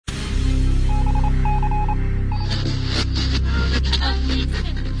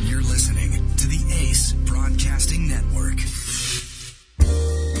Broadcasting Network.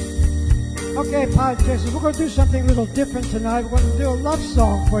 Okay, podcasters, we're going to do something a little different tonight. We're going to do a love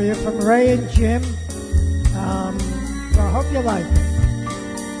song for you from Ray and Jim. So I hope you like it.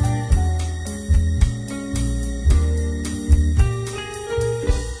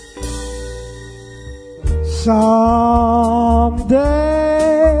 Someday,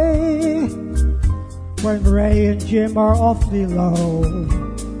 when Ray and Jim are awfully low,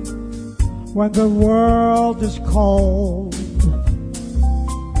 when the world is cold,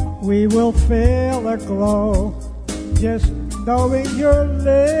 we will feel a glow just knowing you're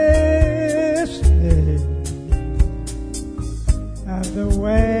listening, and the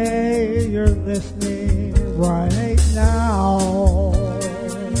way you're listening right now.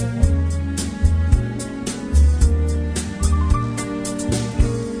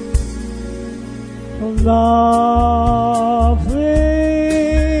 Lovely,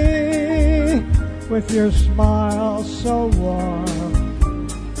 with your smile so warm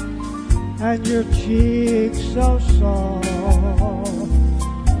and your cheeks so soft,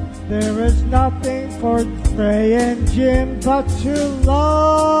 there is nothing for Ray and Jim but to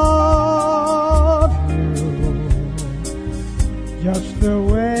love you, just the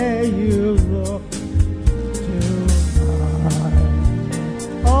way you look tonight.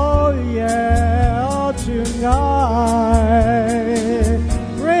 Oh yeah, tonight.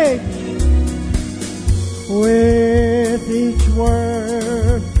 Rich with each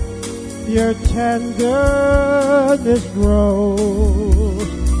word, your tenderness grows,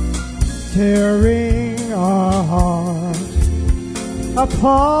 tearing our hearts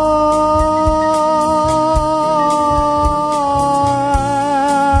apart.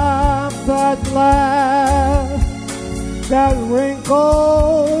 That laugh that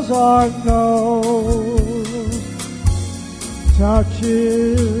wrinkles our nose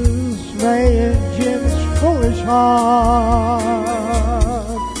touches Ray and Jim's foolish heart.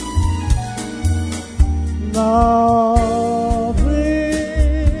 Lovely,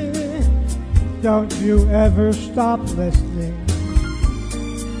 don't you ever stop listening.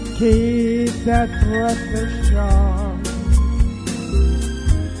 Keep that breathless charm.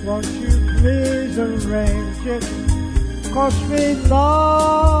 Won't you please arrange it? 'Cause we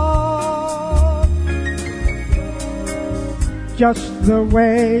love just the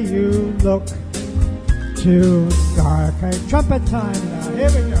way you look tonight. Okay, trumpet time now.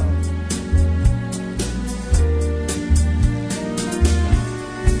 Here we go.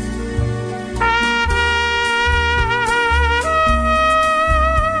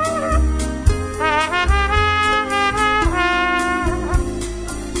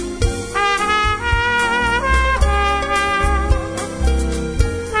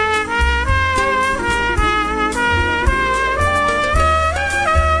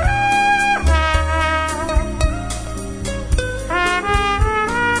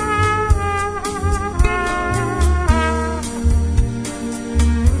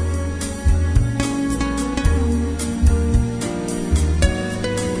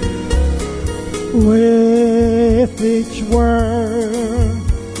 With each word,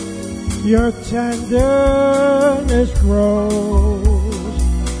 your tenderness grows,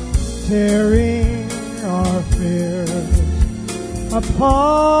 tearing our fears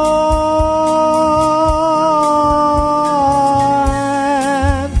apart.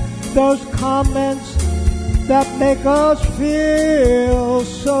 And those comments that make us feel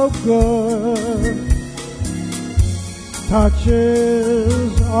so good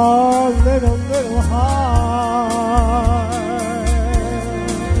touches our little heart.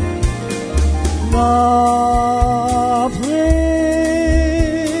 Lovely,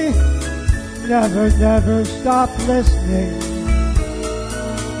 never stop listening.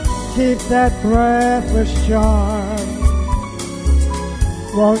 Keep that breathless charm.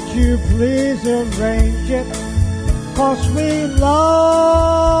 Won't you please arrange it? 'Cause we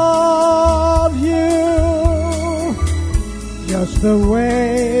love you just the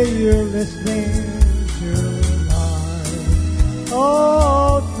way you're listening tonight.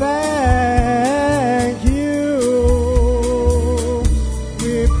 Oh, thank you.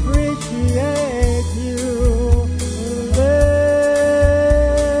 We appreciate you listening.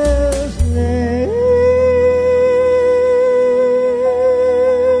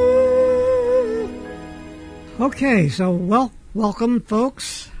 Okay, so welcome,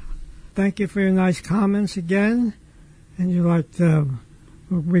 folks. Thank you for your nice comments again. And you like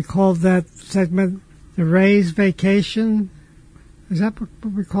we called that segment the Ray's Vacation. Is that what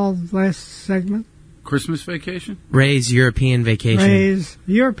we called last segment? Christmas Vacation? Ray's European Vacation. Ray's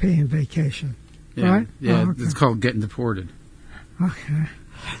European Vacation. Yeah, right? Yeah, oh, okay. It's called Getting Deported. Okay.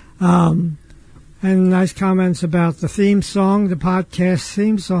 And nice comments about the theme song, the podcast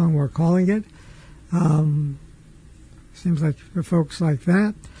theme song, we're calling it. Seems like for folks like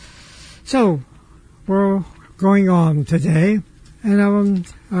that. So, we're going on today. And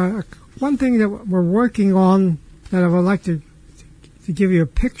one thing that we're working on that I would like to give you a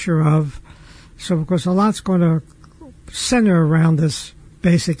picture of, so of course a lot's going to center around this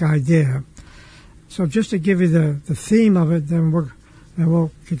basic idea. So just to give you the theme of it, then we'll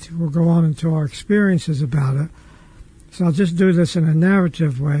go on into our experiences about it. So I'll just do this in a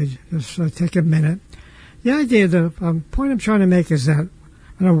narrative way, just take a minute. The idea, the point I'm trying to make is that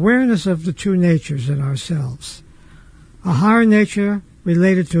an awareness of the two natures in ourselves. A higher nature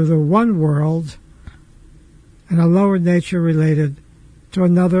related to the one world, and a lower nature related to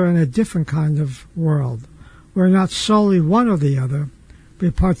another and a different kind of world. We're not solely one or the other. We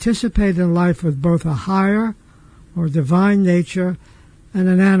participate in life with both a higher or divine nature and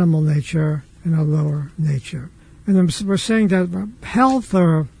an animal nature and a lower nature. And we're saying that health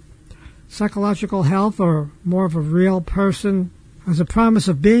or psychological health or more of a real person has a promise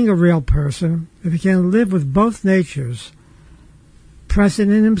of being a real person if he can live with both natures present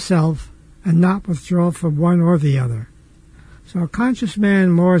in himself and not withdraw from one or the other. So a conscious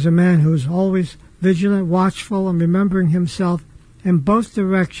man more is a man who is always vigilant, watchful, and remembering himself in both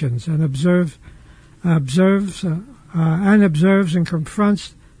directions and observes and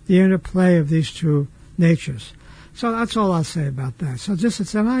confronts the interplay of these two natures. So that's all I'll say about that. So just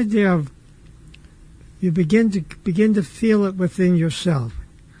it's an idea of you begin to feel it within yourself,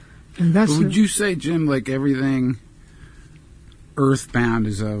 and that's. But would you say, Jim, like everything earthbound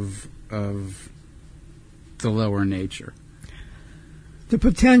is of the lower nature? The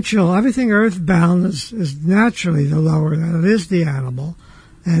potential, everything earthbound is naturally the lower. That is the animal,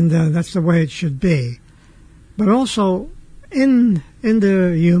 and that's the way it should be. But also in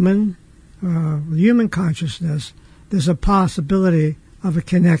the human consciousness, there's a possibility of a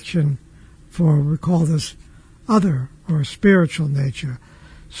connection for, we call this other or spiritual nature.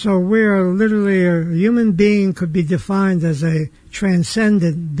 So we're literally, a human being could be defined as a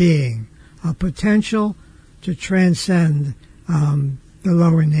transcendent being, a potential to transcend the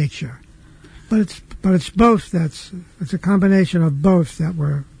lower nature. But it's both. It's a combination of both that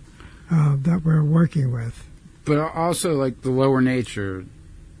we're working with. But also, like the lower nature,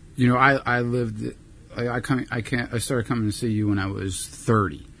 you know, I lived. I started coming to see you when I was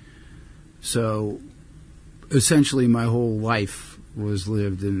 30. So essentially, my whole life was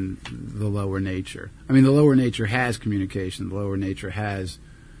lived in the lower nature. I mean, the lower nature has communication. The lower nature has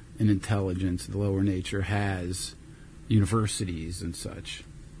an intelligence. The lower nature has universities and such.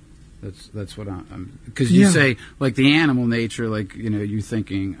 That's what I'm because you say like the animal nature, like, you know, you're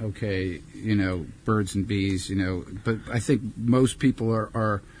thinking, okay, you know, birds and bees, you know, but I think most people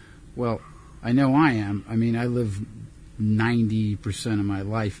are well, I know I am. I mean, I live 90% of my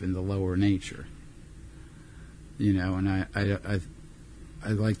life in the lower nature, you know, and I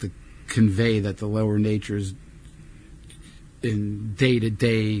like to convey that the lower nature's in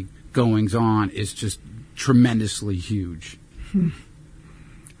day-to-day goings on is just tremendously huge.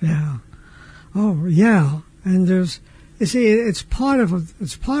 Yeah. Oh, yeah. And you see, it's part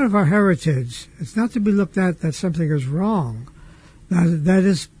of our heritage. It's not to be looked at that something is wrong. That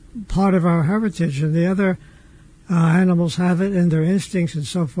is part of our heritage, and the other animals have it in their instincts and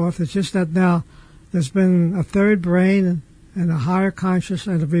so forth. It's just that now there's been a third brain and a higher consciousness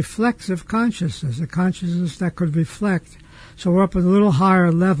and a reflexive consciousness, a consciousness that could reflect. So we're up at a little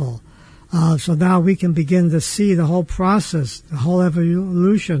higher level. So now we can begin to see the whole process, the whole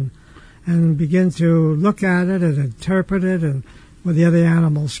evolution, and begin to look at it and interpret it, and where the other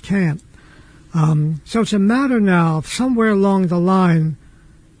animals can't. So it's a matter now of somewhere along the line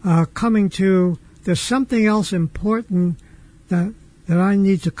coming to, there's something else important that I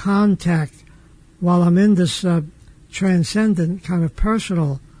need to contact while I'm in this transcendent kind of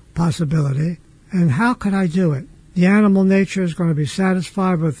personal possibility. And how could I do it? The animal nature is going to be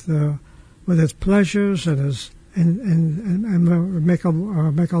satisfied with its pleasures and make a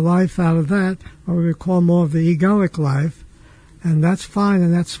life out of that, or we call more of the egoic life, and that's fine,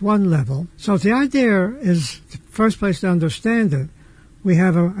 and that's one level. So the idea is, the first place to understand it, we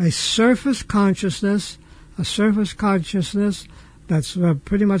have a surface consciousness that's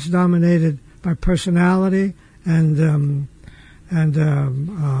pretty much dominated by personality and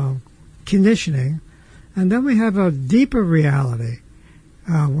conditioning, and then we have a deeper reality,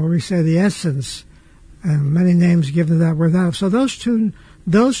 where we say the essence, and many names given to that word. So those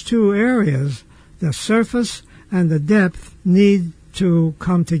two areas, the surface and the depth, need to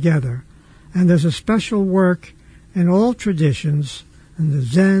come together. And there's a special work in all traditions, in the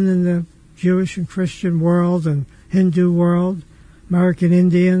Zen and the Jewish and Christian world and Hindu world, American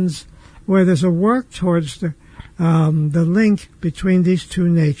Indians, where there's a work towards the link between these two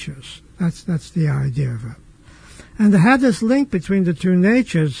natures. That's the idea of it. And to have this link between the two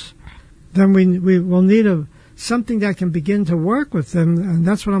natures, then we will need something that can begin to work with them, and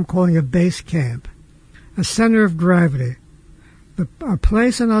that's what I'm calling a base camp, a center of gravity, a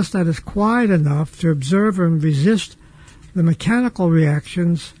place in us that is quiet enough to observe and resist the mechanical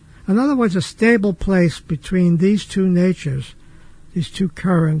reactions. In other words, a stable place between these two natures, these two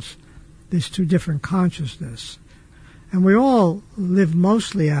currents, these two different consciousness. And we all live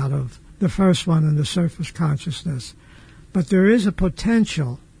mostly out of the first one in the surface consciousness. But there is a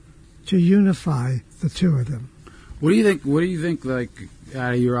potential to unify the two of them. What do you think, like,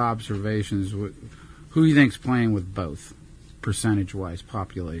 out of your observations, who do you think's playing with both, percentage-wise,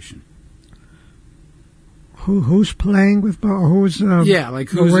 population? Who's playing with both? Who's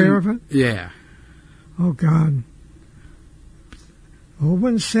who's aware of it? Yeah. Oh, God. I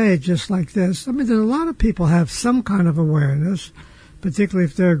wouldn't say it just like this. I mean, there's a lot of people have some kind of awareness, particularly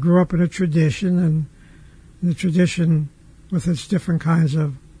if they grew up in a tradition, and the tradition with its different kinds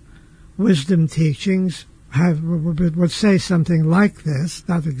of wisdom teachings would say something like this,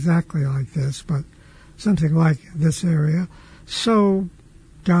 not exactly like this, but something like this area. So,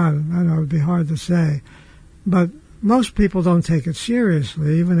 God, I know it would be hard to say, but most people don't take it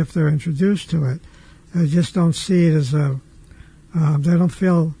seriously, even if they're introduced to it. They just don't see it as they don't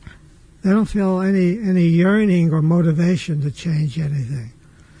feel any yearning or motivation to change anything,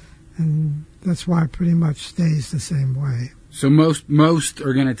 and that's why it pretty much stays the same way. So most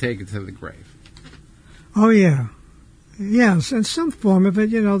are going to take it to the grave. Oh yeah, yes, and some form of it.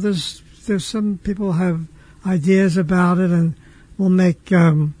 You know, there's some people have ideas about it, and will make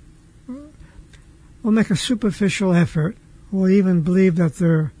a superficial effort, or even believe that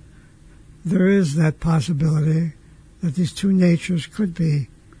there is that possibility that these two natures could be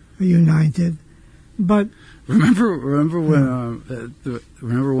united. But remember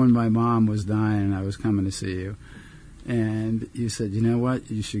when my mom was dying and I was coming to see you, and you said, you know what,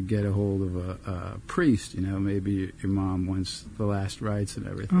 you should get a hold of a priest. You know, maybe your mom wants the last rites and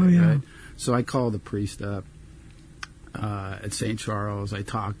everything. Oh, yeah. Right? So I called the priest up at St. Charles. I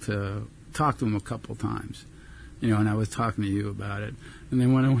talked to him a couple times, you know, and I was talking to you about it. And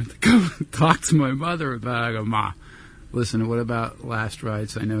then when I went to go talk to my mother about it, I go, Ma, listen, what about last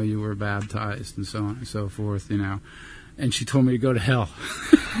rites? I know you were baptized and so on and so forth, you know. And she told me to go to hell.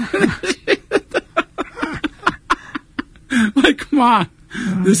 Like, come on.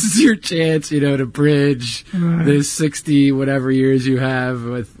 This is your chance, you know, to bridge this 60 whatever years you have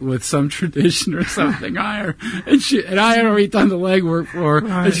with some tradition or something higher. And I had already done the legwork for her,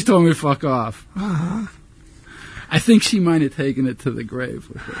 and she told me to fuck off. Uh-huh. I think she might have taken it to the grave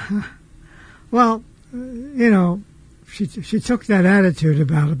with her. Well, you know, she took that attitude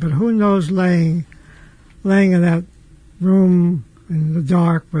about it, but who knows, laying in that room in the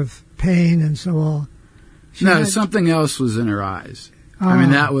dark with pain and so on. Something else was in her eyes. I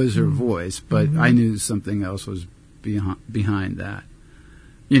mean, that was her voice, but I knew something else was behind that.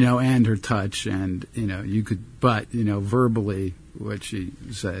 You know, and her touch, and, you know, verbally what she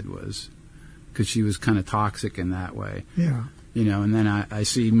said was, because she was kind of toxic in that way. Yeah. You know, and then I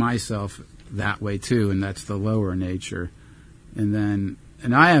see myself that way too, and that's the lower nature. And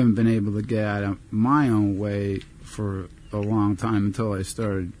I haven't been able to get out of my own way for a long time until I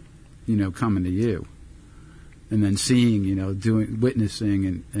started, you know, coming to you. And then seeing, you know,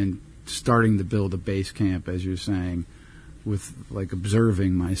 witnessing and starting to build a base camp, as you're saying, with, like,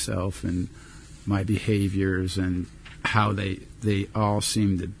 observing myself and my behaviors and how they all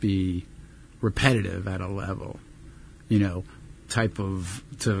seem to be repetitive at a level, you know, type of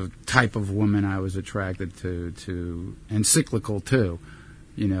woman I was attracted to, and cyclical too,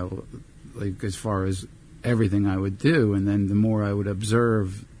 you know, like as far as everything I would do. And then the more I would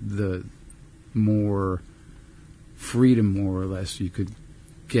observe, the more freedom, more or less, you could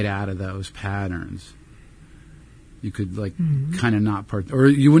get out of those patterns. You could, like, kind of not or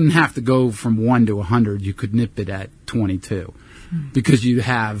you wouldn't have to go from 1 to 100. You could nip it at 22, because you'd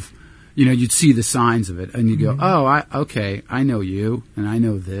have, you know, you'd see the signs of it, and you go, oh, I know you, and I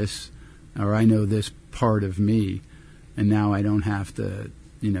know this, or I know this part of me, and now I don't have to,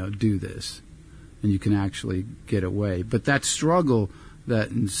 you know, do this, and you can actually get away. But that struggle that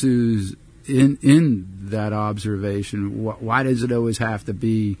ensues in that observation, why does it always have to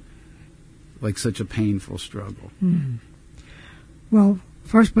be like such a painful struggle? Well,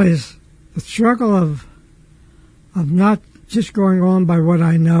 first place, the struggle of not just going on by what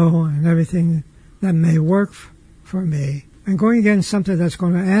I know and everything that may work for me and going against something that's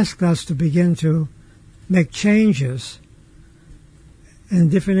going to ask us to begin to make changes in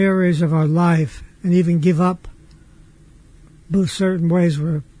different areas of our life and even give up certain ways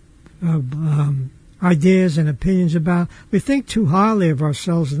where ideas and opinions about. We think too highly of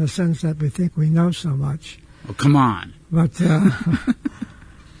ourselves in the sense that we think we know so much. Well, come on. But so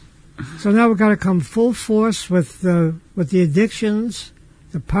now we've got to come full force with the addictions,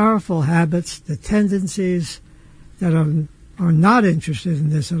 the powerful habits, the tendencies that are not interested in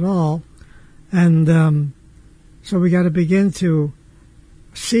this at all, and so we got to begin to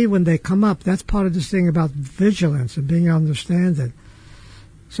see when they come up. That's part of this thing about vigilance and being able to understand it.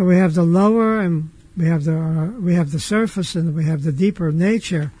 So we have the lower, and we have the surface, and we have the deeper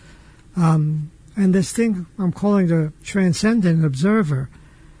nature. And this thing I'm calling the transcendent observer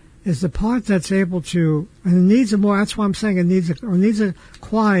is the part that's able to, and it needs a more. That's why I'm saying it needs a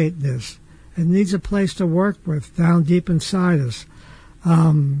quietness. It needs a place to work with down deep inside us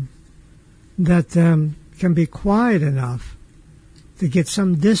that can be quiet enough to get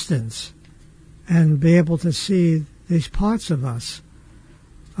some distance and be able to see these parts of us.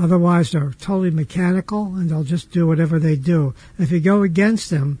 Otherwise, they're totally mechanical, and they'll just do whatever they do. If you go against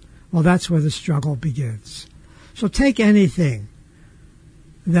them, well, that's where the struggle begins. So take anything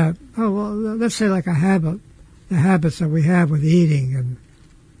that, let's say like a habit, the habits that we have with eating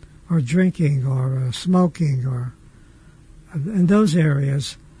or drinking or smoking or in those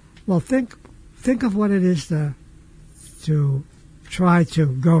areas. Well, think of what it is to try to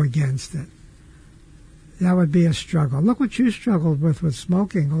go against it. That would be a struggle. Look what you struggled with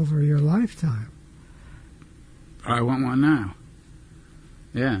smoking over your lifetime. I want one now.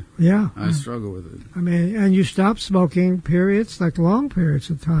 Yeah. Yeah. I struggle with it. I mean, and you stopped smoking like long periods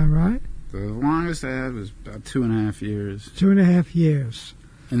of time, right? The longest I had was about 2.5 years. 2.5 years.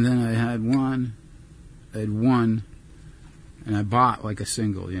 And then I had one, and I bought like a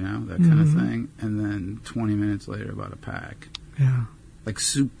single, that kind of thing. And then 20 minutes later, I bought a pack. Yeah. Like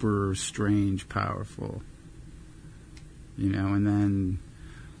super strange, powerful, and then,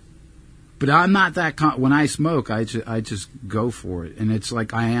 but I'm not that, when I smoke, I just go for it. And it's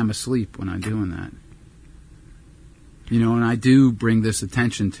like I am asleep when I'm doing that. And I do bring this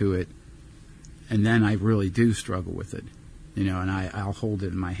attention to it, and then I really do struggle with it, and I'll hold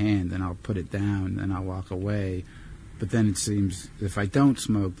it in my hand, and I'll put it down, and I'll walk away. But then it seems, if I don't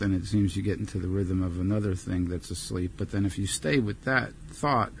smoke, then it seems you get into the rhythm of another thing that's asleep. But then if you stay with that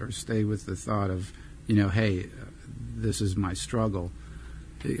thought, or stay with the thought of, hey, this is my struggle,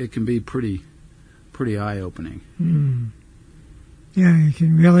 it can be pretty eye-opening. Yeah, you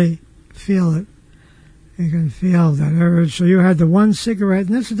can really feel it. You can feel that urge. So you had the one cigarette,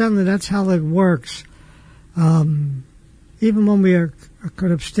 and incidentally, that's how it works. Even when we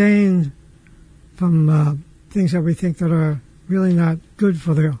could abstain from things that we think that are really not good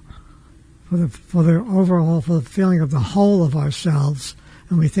for the overall, for the feeling of the whole of ourselves,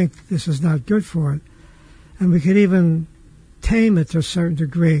 and we think this is not good for it, and we could even tame it to a certain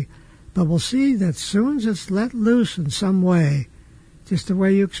degree, but we'll see that as soon as it's let loose in some way, just the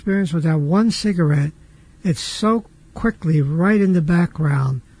way you experience with that one cigarette, it's so quickly right in the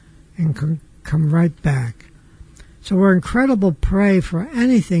background and can come right back. So we're incredible prey for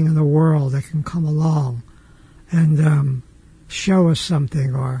anything in the world that can come along and show us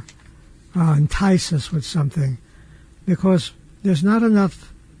something or entice us with something, because there's not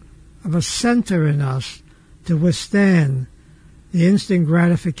enough of a center in us to withstand the instant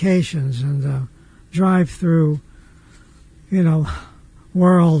gratifications and the drive-through,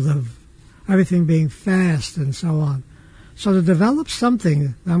 world of everything being fast and so on. So to develop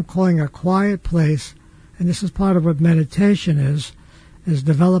something I'm calling a quiet place, and this is part of what meditation is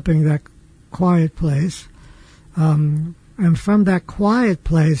developing that quiet place. And from that quiet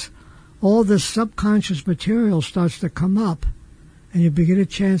place, all this subconscious material starts to come up, and you begin a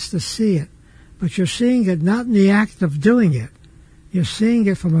chance to see it. But you're seeing it not in the act of doing it. You're seeing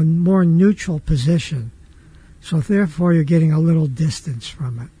it from a more neutral position. So therefore, you're getting a little distance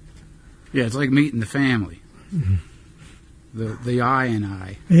from it. Yeah, it's like meeting the family. Mm-hmm. The I and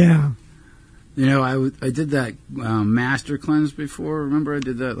I. Yeah. I did that master cleanse before. Remember, I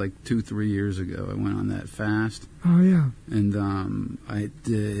did that like 2-3 years ago. I went on that fast. Oh, yeah. And I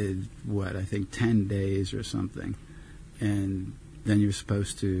did, I think 10 days or something. And then you're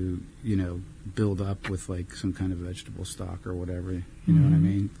supposed to, build up with like some kind of vegetable stock or whatever. You know what I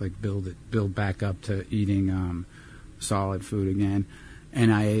mean? Like build back up to eating solid food again.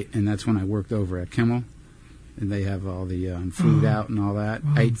 And that's when I worked over at Kimmel. And they have all the food out and all that.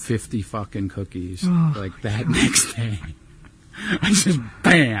 I ate 50 fucking cookies like that next day. I just,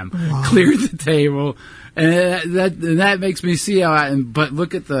 bam, Wow. cleared the table. And that makes me see how but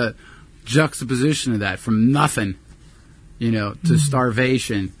look at the juxtaposition of that from nothing, to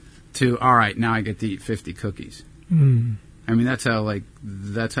starvation to, all right, now I get to eat 50 cookies. Mm. I mean, that's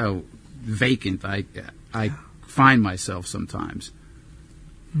how vacant I find myself sometimes.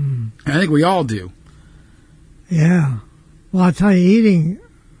 Mm. And I think we all do. Yeah. Well, I'll tell you,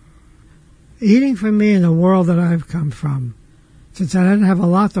 eating for me in the world that I've come from, since I didn't have a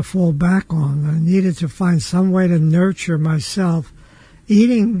lot to fall back on, I needed to find some way to nurture myself.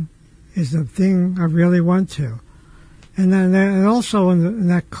 Eating is the thing I really want to. And then and also in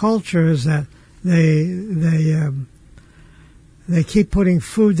that culture is that they keep putting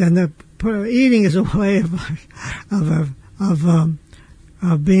food, and eating is a way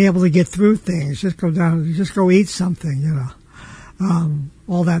of being able to get through things. Just go eat something,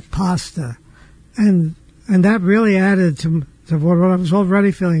 all that pasta, and that really added to what I was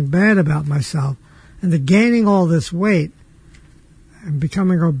already feeling bad about myself, and the gaining all this weight and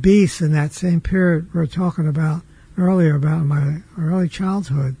becoming obese in that same period we were talking about earlier about my early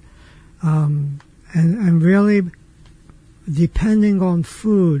childhood, and really depending on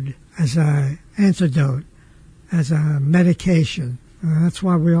food as an antidote, as a medication. That's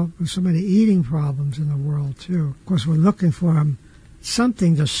why there's so many eating problems in the world too. Of course, we're looking for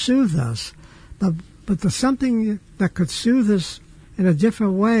something to soothe us, but the something that could soothe us in a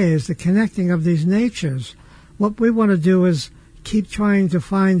different way is the connecting of these natures. What we want to do is keep trying to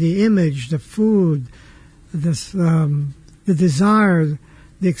find the image, the food, the desire,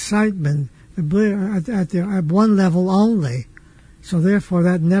 the excitement at one level only. So therefore,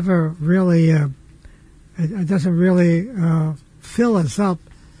 that never really it doesn't really fill us up,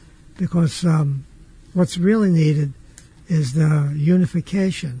 because what's really needed is the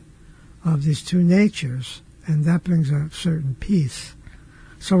unification of these two natures, and that brings a certain peace.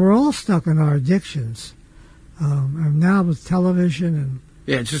 So we're all stuck in our addictions, and now with television and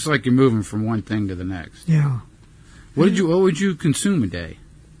yeah, it's just like you're moving from one thing to the next. Yeah. What would you consume a day?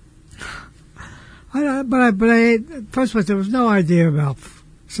 But I ate, first of all, there was no idea about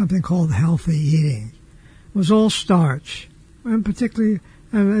something called healthy eating. It was all starch, and particularly,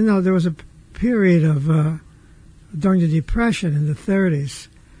 there was a period of during the Depression in the 30s.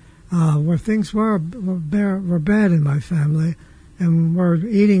 Where things were bad in my family, and we're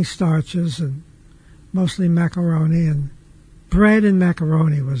eating starches and mostly macaroni, and bread and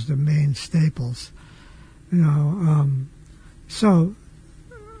macaroni was the main staples. So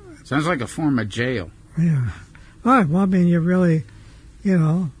sounds like a form of jail. Yeah. All right. Well, I mean, we really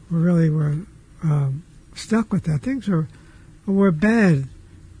were stuck with that. Things were bad.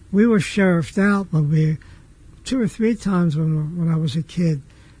 We were sheriffed out when 2 or 3 times when I was a kid.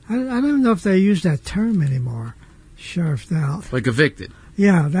 I don't even know if they use that term anymore, sheriffed out. Like evicted.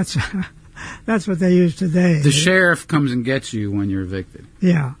 Yeah, that's what they use today. The sheriff comes and gets you when you're evicted.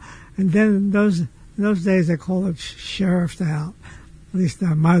 Yeah, and then in those days they call it sheriffed out. At least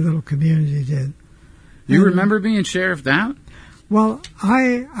my little community did. You remember being sheriffed out? Well,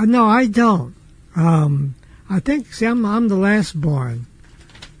 no, I don't. I think, I'm the last born,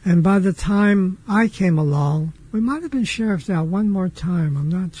 and by the time I came along, we might have been sheriffed out one more time. I'm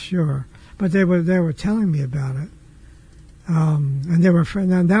not sure, but they were telling me about it, and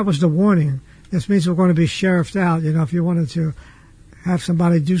that was the warning. This means we're going to be sheriffed out. If you wanted to have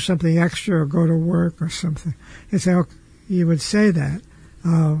somebody do something extra or go to work or something, you would say that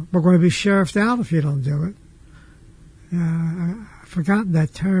we're going to be sheriffed out if you don't do it. I've forgotten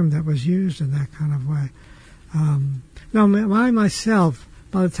that term that was used in that kind of way. No, myself.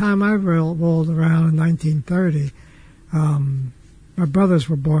 By the time I rolled around in 1930, my brothers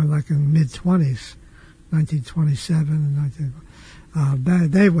were born like in mid-20s, 1927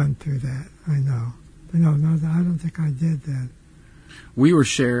 and they went through that. I know. No, I don't think I did that. We were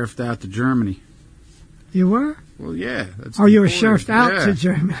sheriffed out to Germany. You were? Well, yeah. You were sheriffed out to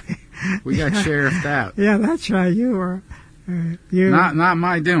Germany. We got sheriffed out. Yeah, that's right. You were. Not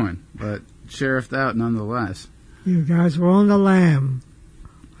my doing, but sheriffed out nonetheless. You guys were on the lam.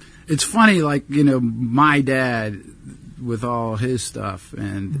 It's funny, my dad with all his stuff,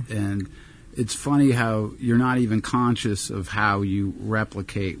 and it's funny how you're not even conscious of how you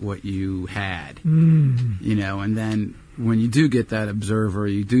replicate what you had, and then when you do get that observer,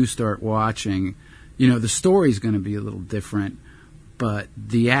 you do start watching, the story's going to be a little different, but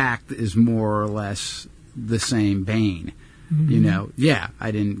the act is more or less the same vein. Yeah,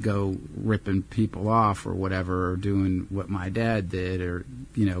 I didn't go ripping people off or whatever, or doing what my dad did, or,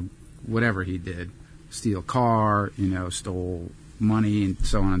 whatever he did. Steal a car, stole, money and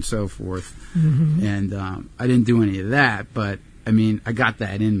so on and so forth. And I didn't do any of that, but I mean, I got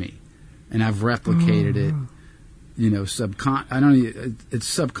that in me, and I've replicated it. It's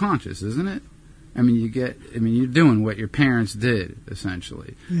subconscious, isn't it? I mean, you're doing what your parents did,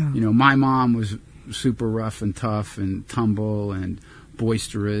 essentially. Yeah. My mom was super rough and tough and tumble and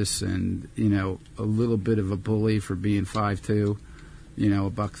boisterous and, a little bit of a bully for being 5'2",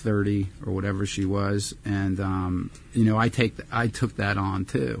 $130 or whatever she was. And, I took that on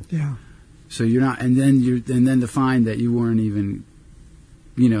too. Yeah. So you're not, and then to find that you weren't even,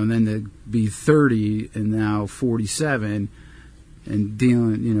 and then to be 30 and now 47 and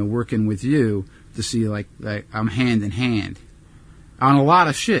dealing, working with you to see like I'm hand in hand on a lot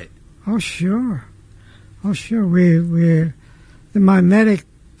of shit. Oh, sure. We're the mimetic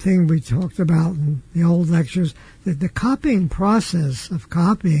thing we talked about in the old lectures, the copying process of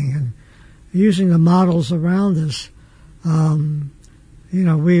copying and using the models around us. We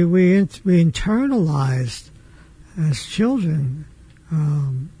internalized as children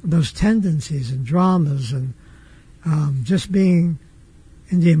those tendencies and dramas and just being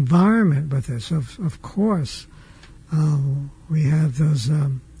in the environment with us. Of course, we have those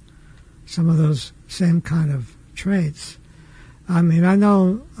some of those same kind of traits. I mean, I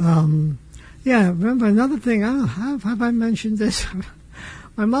know. Remember another thing? I don't know, have I mentioned this?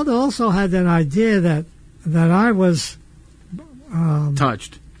 My mother also had an idea that I was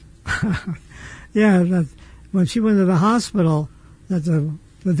touched. That when she went to the hospital, that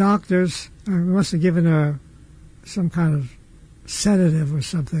the doctors must have given her some kind of sedative or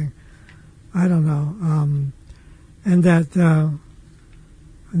something. I don't know. And that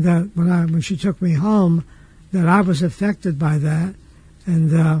when she took me home, that I was affected by that,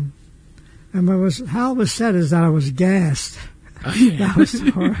 and how it was said is that I was gassed. Oh, yeah. That was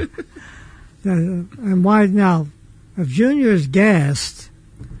and why now? If Junior is gassed,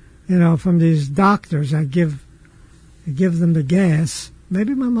 from these doctors that give them the gas.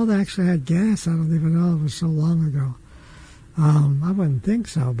 Maybe my mother actually had gas. I don't even know. It was so long ago. I wouldn't think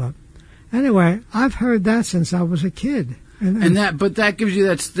so, but anyway, I've heard that since I was a kid. But that gives you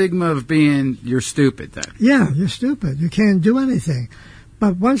that stigma of being you're stupid then. Yeah, you're stupid. You can't do anything.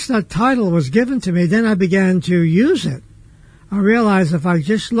 But once that title was given to me, then I began to use it. I realized if I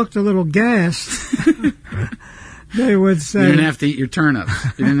just looked a little gassed, they would say... You didn't have to eat your turnips.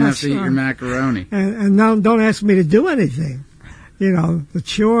 You didn't have to eat your macaroni. And now don't ask me to do anything, the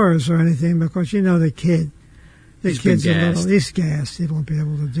chores or anything, because the kid's he's gassed. He won't be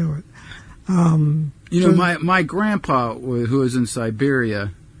able to do it. My grandpa, who was in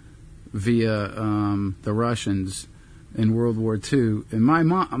Siberia via the Russians in World War II, and my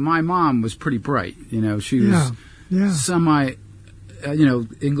mom was pretty bright. She was semi.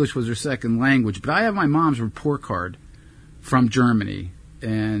 English was her second language, but I have my mom's report card from Germany,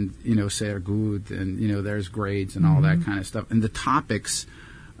 and sehr gut, and there's grades and all that kind of stuff, and the topics.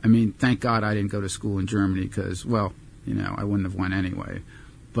 I mean, thank God I didn't go to school in Germany because, I wouldn't have went anyway,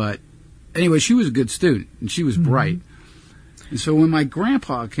 but. Anyway, she was a good student, and she was bright. And so when my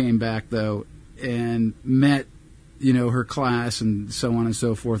grandpa came back, though, and met, her class and so on and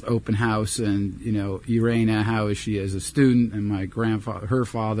so forth, open house, and, Irena, how is she as a student? And my grandfather, her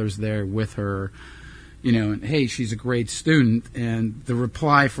father's there with her, and, hey, she's a great student. And the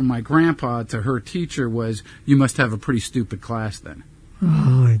reply from my grandpa to her teacher was, you must have a pretty stupid class then. Oh,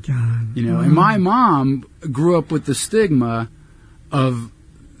 my God. And my mom grew up with the stigma of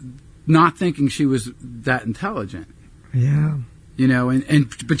not thinking she was that intelligent. Yeah.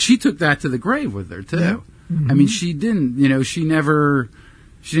 But she took that to the grave with her too. Yeah. I mean, she didn't, she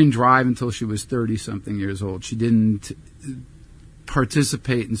didn't drive until she was 30 something years old. She didn't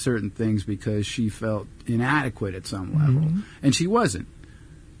participate in certain things because she felt inadequate at some level. And she wasn't,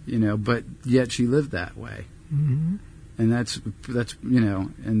 but yet she lived that way. And that's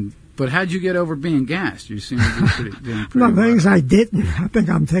but how'd you get over being gassed? You seem to be doing pretty well. Things I didn't. I think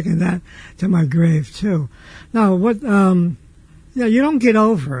I'm taking that to my grave too. Now, you don't get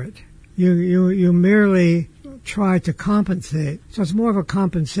over it. You merely try to compensate. So it's more of a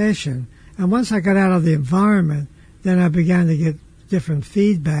compensation. And once I got out of the environment, then I began to get different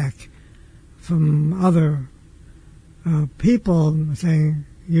feedback from other people saying,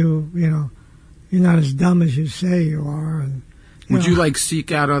 you're not as dumb as you say you are. And would you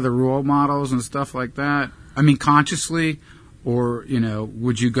seek out other role models and stuff like that? I mean, consciously, or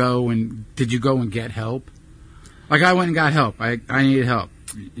did you go and get help? Like I went and got help. I needed help.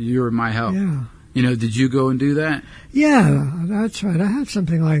 You were my help. Yeah. Did you go and do that? Yeah, that's right. I had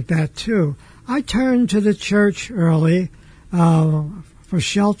something like that too. I turned to the church early for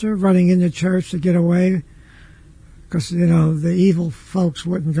shelter, running into church to get away, because, the evil folks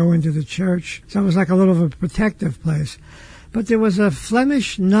wouldn't go into the church. So it was like a little of a protective place. But there was a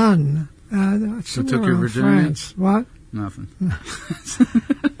Flemish nun. So took your virginity? France. What? Nothing.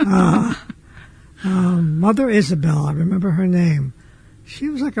 Mother Isabel, I remember her name. She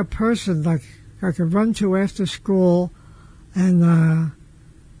was like a person like I could run to after school, and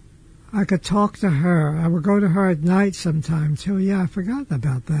I could talk to her. I would go to her at night sometime too. Yeah, I forgot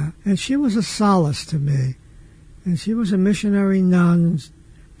about that. And she was a solace to me. And she was a missionary nun.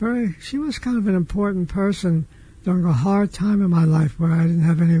 She was kind of an important person during a hard time in my life where I didn't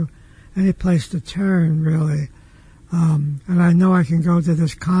have any place to turn, really. And I know I can go to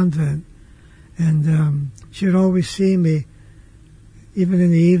this convent. And she would always see me, even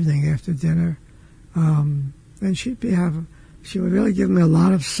in the evening after dinner. And she would really give me a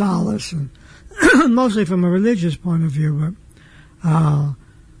lot of solace, and mostly from a religious point of view. But I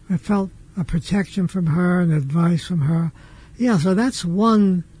felt a protection from her and advice from her. Yeah, so that's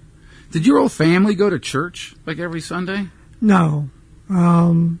one. Did your whole family go to church like every Sunday? No. I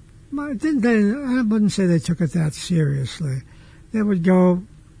wouldn't say they took it that seriously. They would go.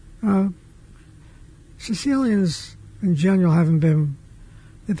 Sicilians in general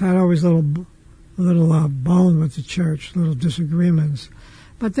they've had always a little bone with the church, little disagreements.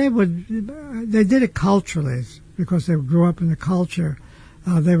 But they did it culturally because they grew up in the culture.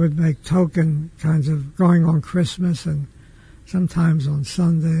 They would make token kinds of going on Christmas and sometimes on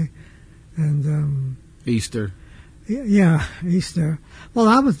Sunday and Easter. Yeah, Easter. Well,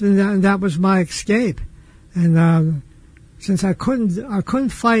 that was my escape, and since I couldn't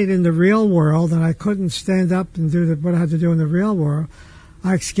fight in the real world, and I couldn't stand up and do what I had to do in the real world,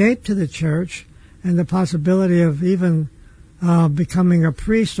 I escaped to the church and the possibility of even becoming a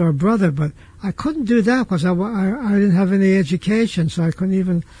priest or a brother, but I couldn't do that because I didn't have any education, so I couldn't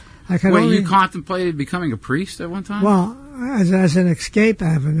even. You contemplated becoming a priest at one time? Well, as an escape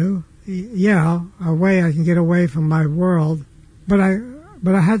avenue, yeah, a way I can get away from my world, but I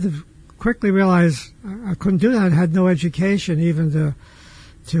had to quickly realize I couldn't do that. I had no education even to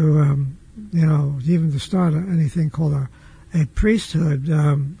start anything called a priesthood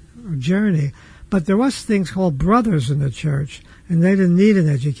journey. But there was things called brothers in the church, and they didn't need an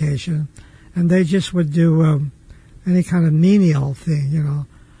education, and they just would do any kind of menial thing,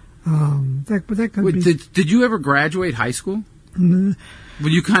 Did you ever graduate high school? Mm-hmm. Well,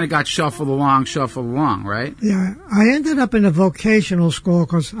 you kind of got shuffled along, right? Yeah, I ended up in a vocational school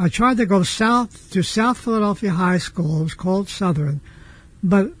because I tried to go south to South Philadelphia High School. It was called Southern,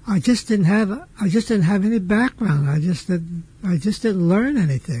 but I just didn't have any background. I just didn't learn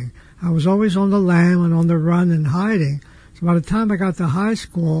anything. I was always on the lam and on the run and hiding. So by the time I got to high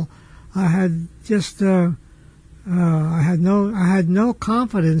school, I had just I had no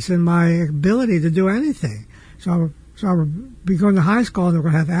confidence in my ability to do anything. So I would be going to high school and they were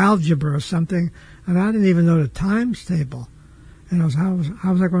going to have algebra or something, and I didn't even know the times table. And how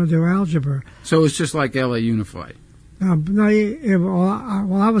was I going to do algebra? So it's just like LA Unified. I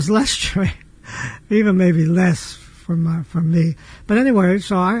was less trained, even maybe less from me. But anyway,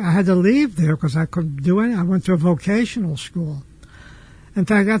 so I had to leave there because I couldn't do anything. I went to a vocational school. In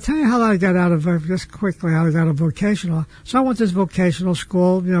fact, I'll tell you how I got out of vocational. So I went to this vocational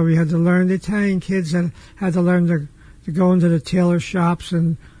school. We had to learn. The Italian kids had to learn to go into the tailor shops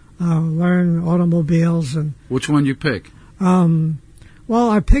and learn automobiles. And which one you pick? Well,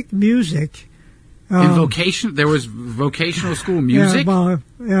 I picked music. In vocation, there was vocational school music. Yeah,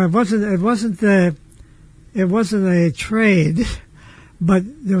 it wasn't a trade, but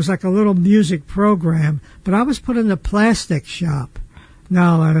there was like a little music program. But I was put in the plastic shop.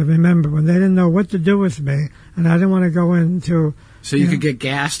 Now I remember when they didn't know what to do with me, and I didn't want to go into. So you could get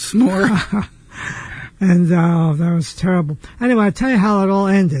gassed more. And that was terrible. Anyway, I'll tell you how it all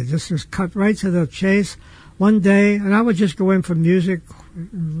ended. This was cut right to the chase. One day, and I would just go in for music,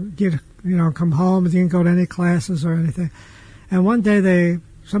 come home, didn't go to any classes or anything. And one day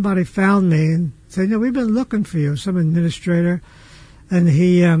somebody found me and said, we've been looking for you, some administrator. And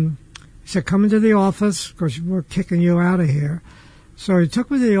he said, come into the office because we're kicking you out of here. So he took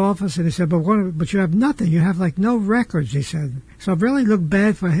me to the office and he said, but you have nothing. You have like no records, he said. So it really looked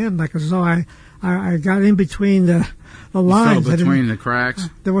bad for him, like as though I got in between the lines. You fell between the cracks.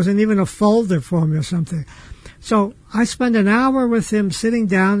 There wasn't even a folder for me or something. So I spent an hour with him sitting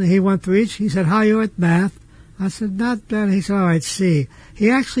down, and he went through each. He said, how are you at math? I said, not bad. He said, all right, C.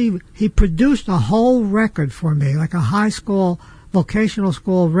 He produced a whole record for me, like a high school, vocational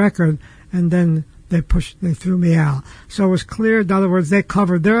school record, and then they threw me out. So it was clear, in other words, they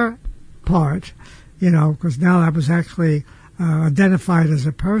covered their part, because now I was actually identified as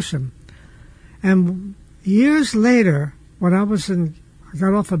a person. And years later, when I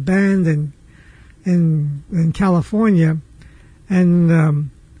got off a band in California, and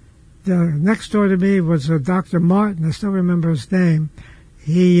the next door to me was Dr. Martin. I still remember his name.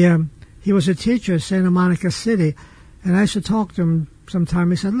 He was a teacher at Santa Monica City, and I used to talk to him sometime.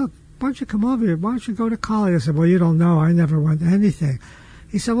 He said, "Look, why don't you come over here? Why don't you go to college?" I said, "Well, you don't know. I never went to anything."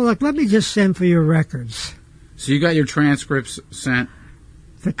 He said, "Well, look, let me just send for your records." So you got your transcripts sent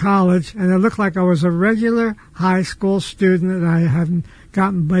to college, and it looked like I was a regular high school student, and I hadn't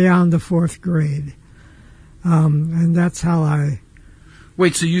gotten beyond the 4th grade. And that's how I...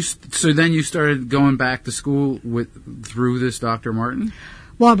 Wait, so then you started going back to school through this Dr. Martin?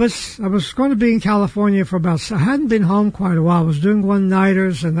 Well, I was going to be in California for I hadn't been home quite a while. I was doing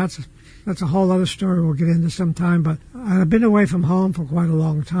one-nighters, and that's a whole other story we'll get into sometime, but I've been away from home for quite a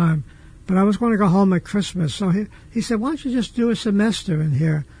long time. But I was going to go home at Christmas, so he said, "Why don't you just do a semester in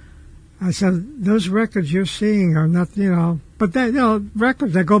here?" I said, "Those records you're seeing are not, but they,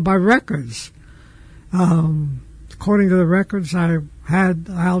 records, they go by records. According to the records, I had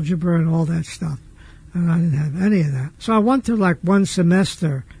algebra and all that stuff, and I didn't have any of that. So I went to one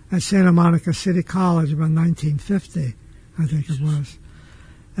semester at Santa Monica City College about 1950, I think it was.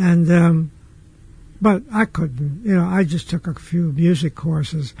 And, but I couldn't, I just took a few music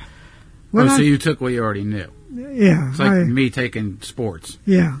courses. So you took what you already knew. Yeah. It's like me taking sports.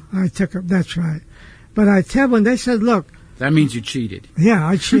 Yeah, I took it. That's right. But when they said, "Look." That means you cheated. Yeah,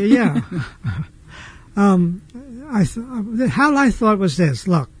 I cheated, yeah. How I thought was this: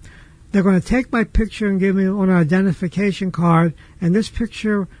 look, they're going to take my picture and give me an identification card, and this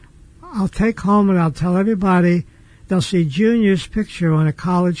picture I'll take home and I'll tell everybody. They'll see Junior's picture on a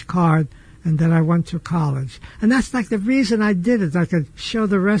college card, and that I went to college. And that's like the reason I did it. I could show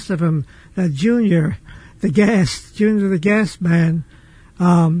the rest of them that Junior the gas man,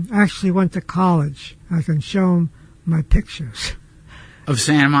 actually went to college. I can show them my pictures. Of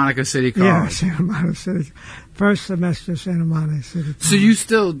Santa Monica City College? Yeah, Santa Monica City. First semester, Santa Monica City College. So you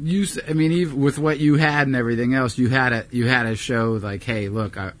still, even with what you had and everything else, you had to show like, hey,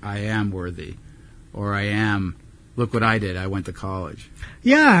 look, I am worthy. Or look what I did, I went to college.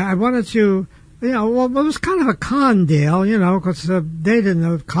 Yeah, I wanted to, it was kind of a con deal, because they didn't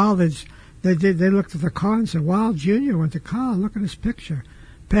know college. They looked at the card and said, "Wow, Junior went to college. Look at his picture.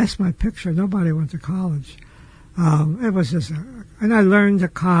 Past my picture, nobody went to college." It was just, and I learned the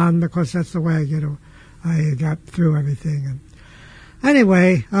con because that's the way I got through everything. And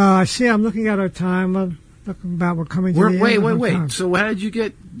anyway, I see I'm looking at our time. We're coming to the end. Wait. So how did you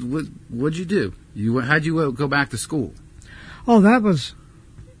get? What'd you do? How'd you go back to school? Oh, that was,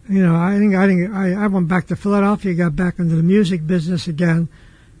 I went back to Philadelphia, got back into the music business again.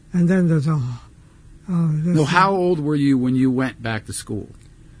 And then how old were you when you went back to school?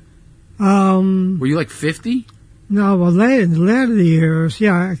 Were you like 50? No, well, in the later years,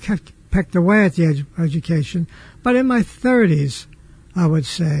 I pecked away at the education. But in my 30s, I would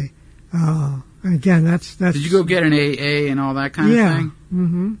say. And again, that's. Did you go get an AA and all that kind of thing?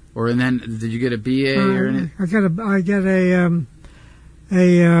 Mm-hmm. Or then did you get a BA or anything?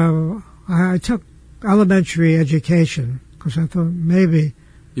 I took elementary education because I thought maybe.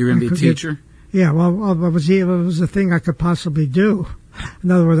 You were going to be a teacher? It was the thing I could possibly do.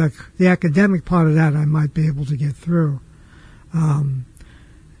 In other words, the academic part of that I might be able to get through.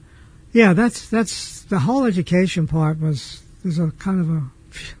 That's the whole education part there's a kind of a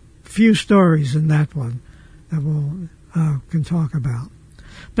few stories in that one that we'll can talk about.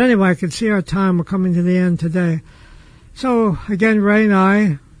 But anyway, I can see our time. We're coming to the end today. So again, Ray and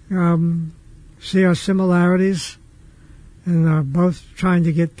I see our similarities. And are both trying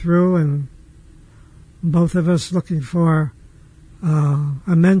to get through, and both of us looking for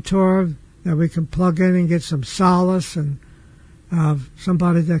a mentor that we can plug in and get some solace, and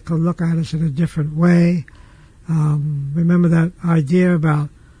somebody that could look at us in a different way. Remember that idea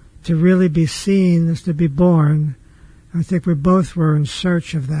about to really be seen is to be born. I think we both were in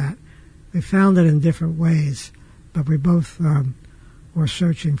search of that. We found it in different ways, but we both were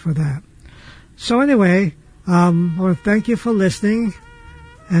searching for that. So anyway, I want to thank you for listening,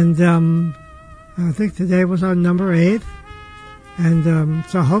 and I think today was our number 8, and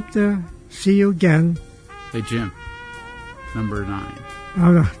so I hope to see you again. Hey, Jim, number 9.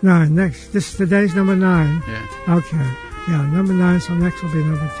 Oh, no, 9. Next, today's number 9. Yeah. Okay. Yeah, number 9, so next will be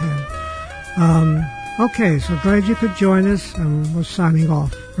number 10. Okay, so glad you could join us, and we're signing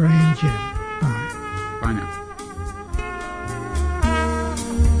off. Ray and Jim. Bye. Bye now.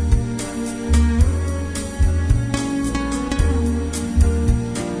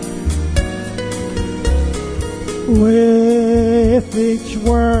 With each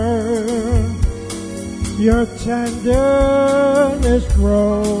word Your tenderness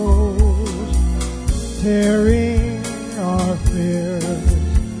grows, tearing our fears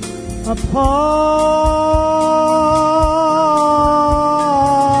apart.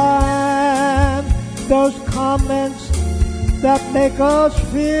 Those comments that make us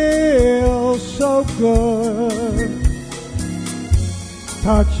feel so good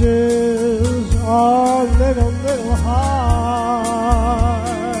touches our little heart.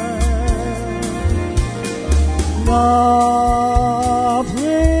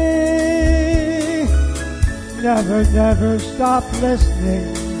 Lovely, never stop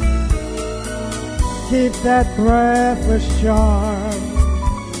listening. Keep that breathless charm.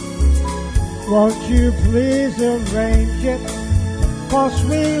 Won't you please arrange it? 'Cause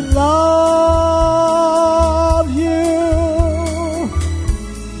we love you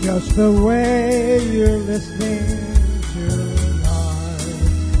just the way you're listening tonight.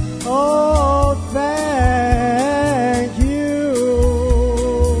 Oh, thank